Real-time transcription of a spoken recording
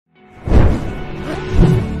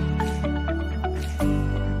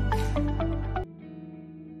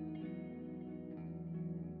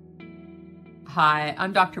Hi,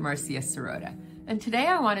 I'm Dr. Marcia Sirota, and today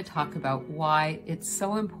I want to talk about why it's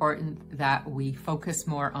so important that we focus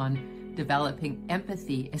more on developing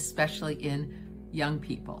empathy, especially in young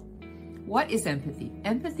people. What is empathy?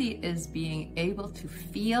 Empathy is being able to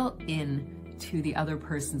feel in to the other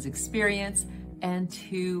person's experience and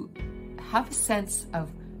to have a sense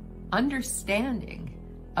of understanding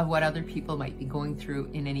of what other people might be going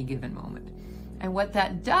through in any given moment. And what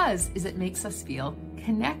that does is it makes us feel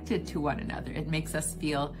connected to one another. It makes us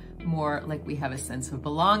feel more like we have a sense of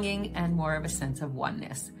belonging and more of a sense of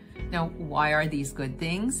oneness. Now, why are these good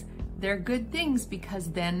things? They're good things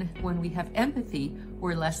because then when we have empathy,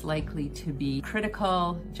 we're less likely to be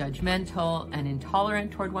critical, judgmental, and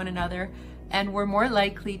intolerant toward one another. And we're more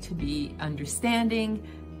likely to be understanding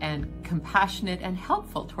and compassionate and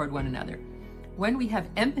helpful toward one another. When we have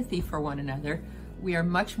empathy for one another, we are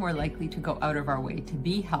much more likely to go out of our way to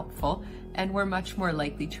be helpful, and we're much more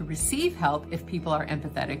likely to receive help if people are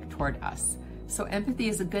empathetic toward us. So empathy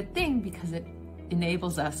is a good thing because it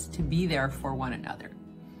enables us to be there for one another.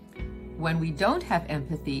 When we don't have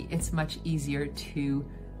empathy, it's much easier to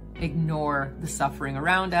ignore the suffering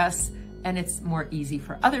around us, and it's more easy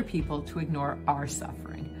for other people to ignore our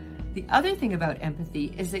suffering. The other thing about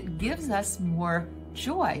empathy is it gives us more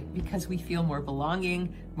joy because we feel more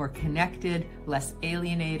belonging, more connected, less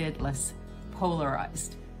alienated, less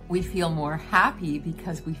polarized. We feel more happy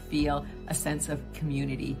because we feel a sense of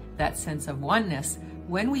community, that sense of oneness.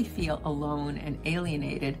 When we feel alone and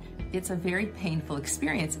alienated, it's a very painful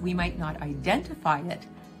experience. We might not identify it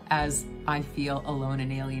as I feel alone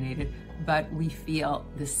and alienated, but we feel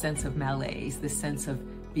this sense of malaise, this sense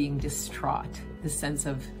of being distraught, this sense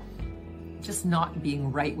of just not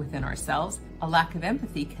being right within ourselves. A lack of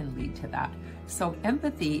empathy can lead to that. So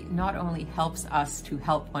empathy not only helps us to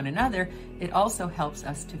help one another, it also helps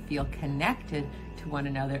us to feel connected to one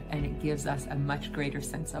another, and it gives us a much greater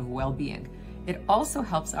sense of well-being. It also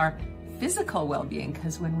helps our physical well-being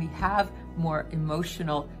because when we have more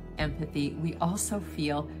emotional empathy, we also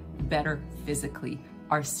feel better physically.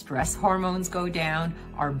 Our stress hormones go down,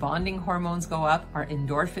 our bonding hormones go up, our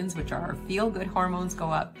endorphins, which are our feel-good hormones, go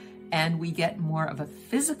up, and we get more of a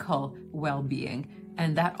physical well-being.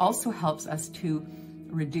 And that also helps us to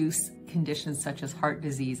reduce conditions such as heart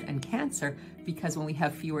disease and cancer, because when we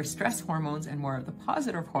have fewer stress hormones and more of the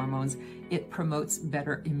positive hormones, it promotes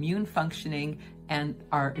better immune functioning, and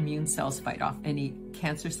our immune cells fight off any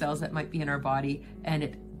cancer cells that might be in our body, and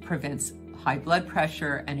it prevents high blood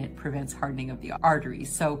pressure, and it prevents hardening of the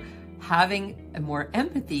arteries. So having more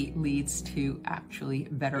empathy leads to actually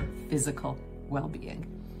better physical well-being.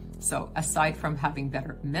 So aside from having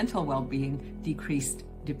better mental well-being, decreased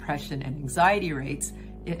depression and anxiety rates,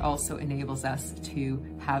 it also enables us to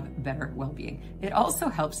have better well-being. It also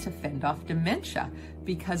helps to fend off dementia,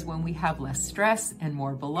 because when we have less stress and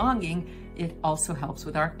more belonging, it also helps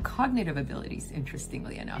with our cognitive abilities,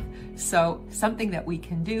 interestingly enough. So something that we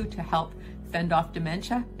can do to help fend off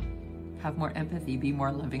dementia: have more empathy, be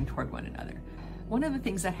more loving toward one another. One of the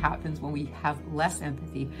things that happens when we have less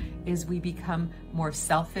empathy is we become more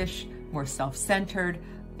selfish, more self-centered,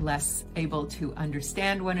 less able to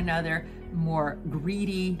understand one another, more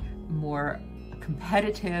greedy, more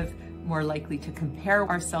competitive, more likely to compare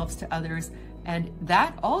ourselves to others. And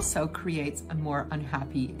that also creates a more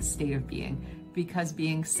unhappy state of being, because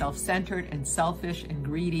being self-centered and selfish and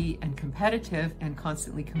greedy and competitive and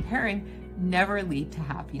constantly comparing never lead to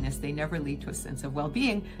happiness. They never lead to a sense of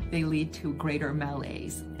well-being. They lead to greater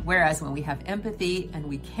malaise. Whereas when we have empathy and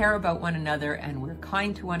we care about one another and we're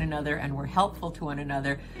kind to one another and we're helpful to one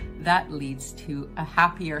another, that leads to a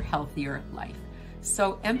happier, healthier life.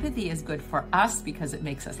 So empathy is good for us because it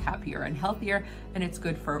makes us happier and healthier, and it's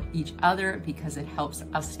good for each other because it helps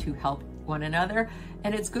us to help one another,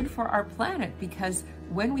 and it's good for our planet because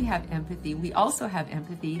when we have empathy, we also have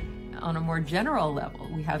empathy on a more general level.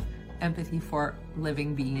 We have empathy for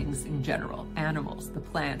living beings in general, animals, the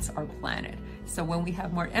plants, our planet. So when we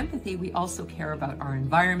have more empathy, we also care about our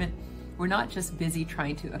environment. We're not just busy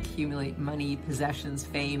trying to accumulate money, possessions,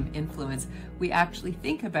 fame, influence. We actually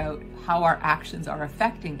think about how our actions are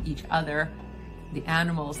affecting each other, the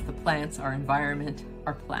animals, the plants, our environment,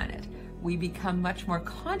 our planet. We become much more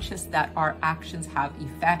conscious that our actions have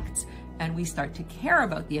effects, and we start to care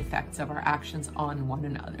about the effects of our actions on one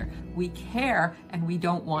another. We care and we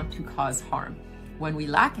don't want to cause harm. When we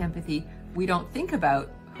lack empathy, we don't think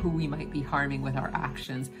about who we might be harming with our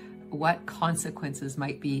actions, what consequences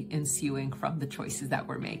might be ensuing from the choices that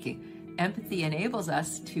we're making. Empathy enables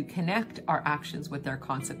us to connect our actions with their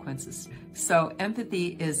consequences. So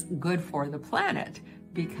empathy is good for the planet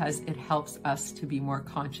because it helps us to be more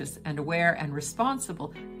conscious and aware and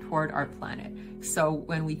responsible toward our planet. So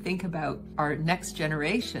when we think about our next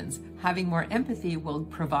generations, having more empathy will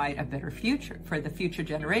provide a better future for the future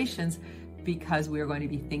generations, because we are going to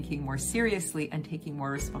be thinking more seriously and taking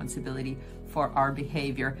more responsibility for our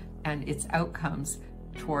behavior and its outcomes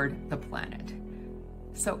toward the planet.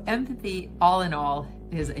 So empathy, all in all,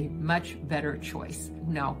 is a much better choice.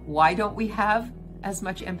 Now, why don't we have as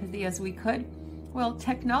much empathy as we could? Well,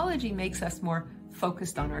 technology makes us more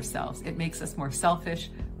focused on ourselves. It makes us more selfish,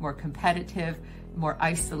 more competitive, more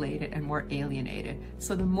isolated, and more alienated.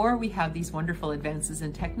 So the more we have these wonderful advances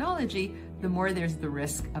in technology, the more there's the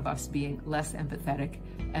risk of us being less empathetic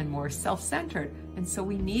and more self-centered. And so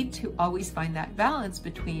we need to always find that balance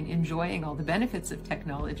between enjoying all the benefits of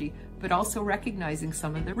technology, but also recognizing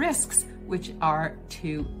some of the risks, which are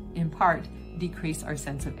to, in part, decrease our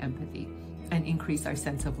sense of empathy and increase our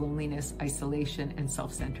sense of loneliness, isolation, and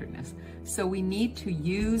self-centeredness. So we need to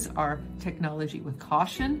use our technology with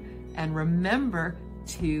caution and remember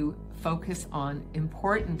to focus on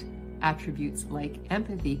important attributes like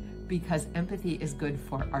empathy, because empathy is good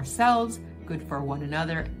for ourselves, good for one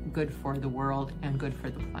another, good for the world, and good for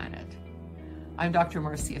the planet. I'm Dr.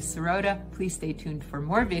 Marcia Sirota. Please stay tuned for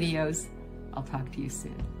more videos. I'll talk to you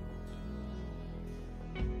soon.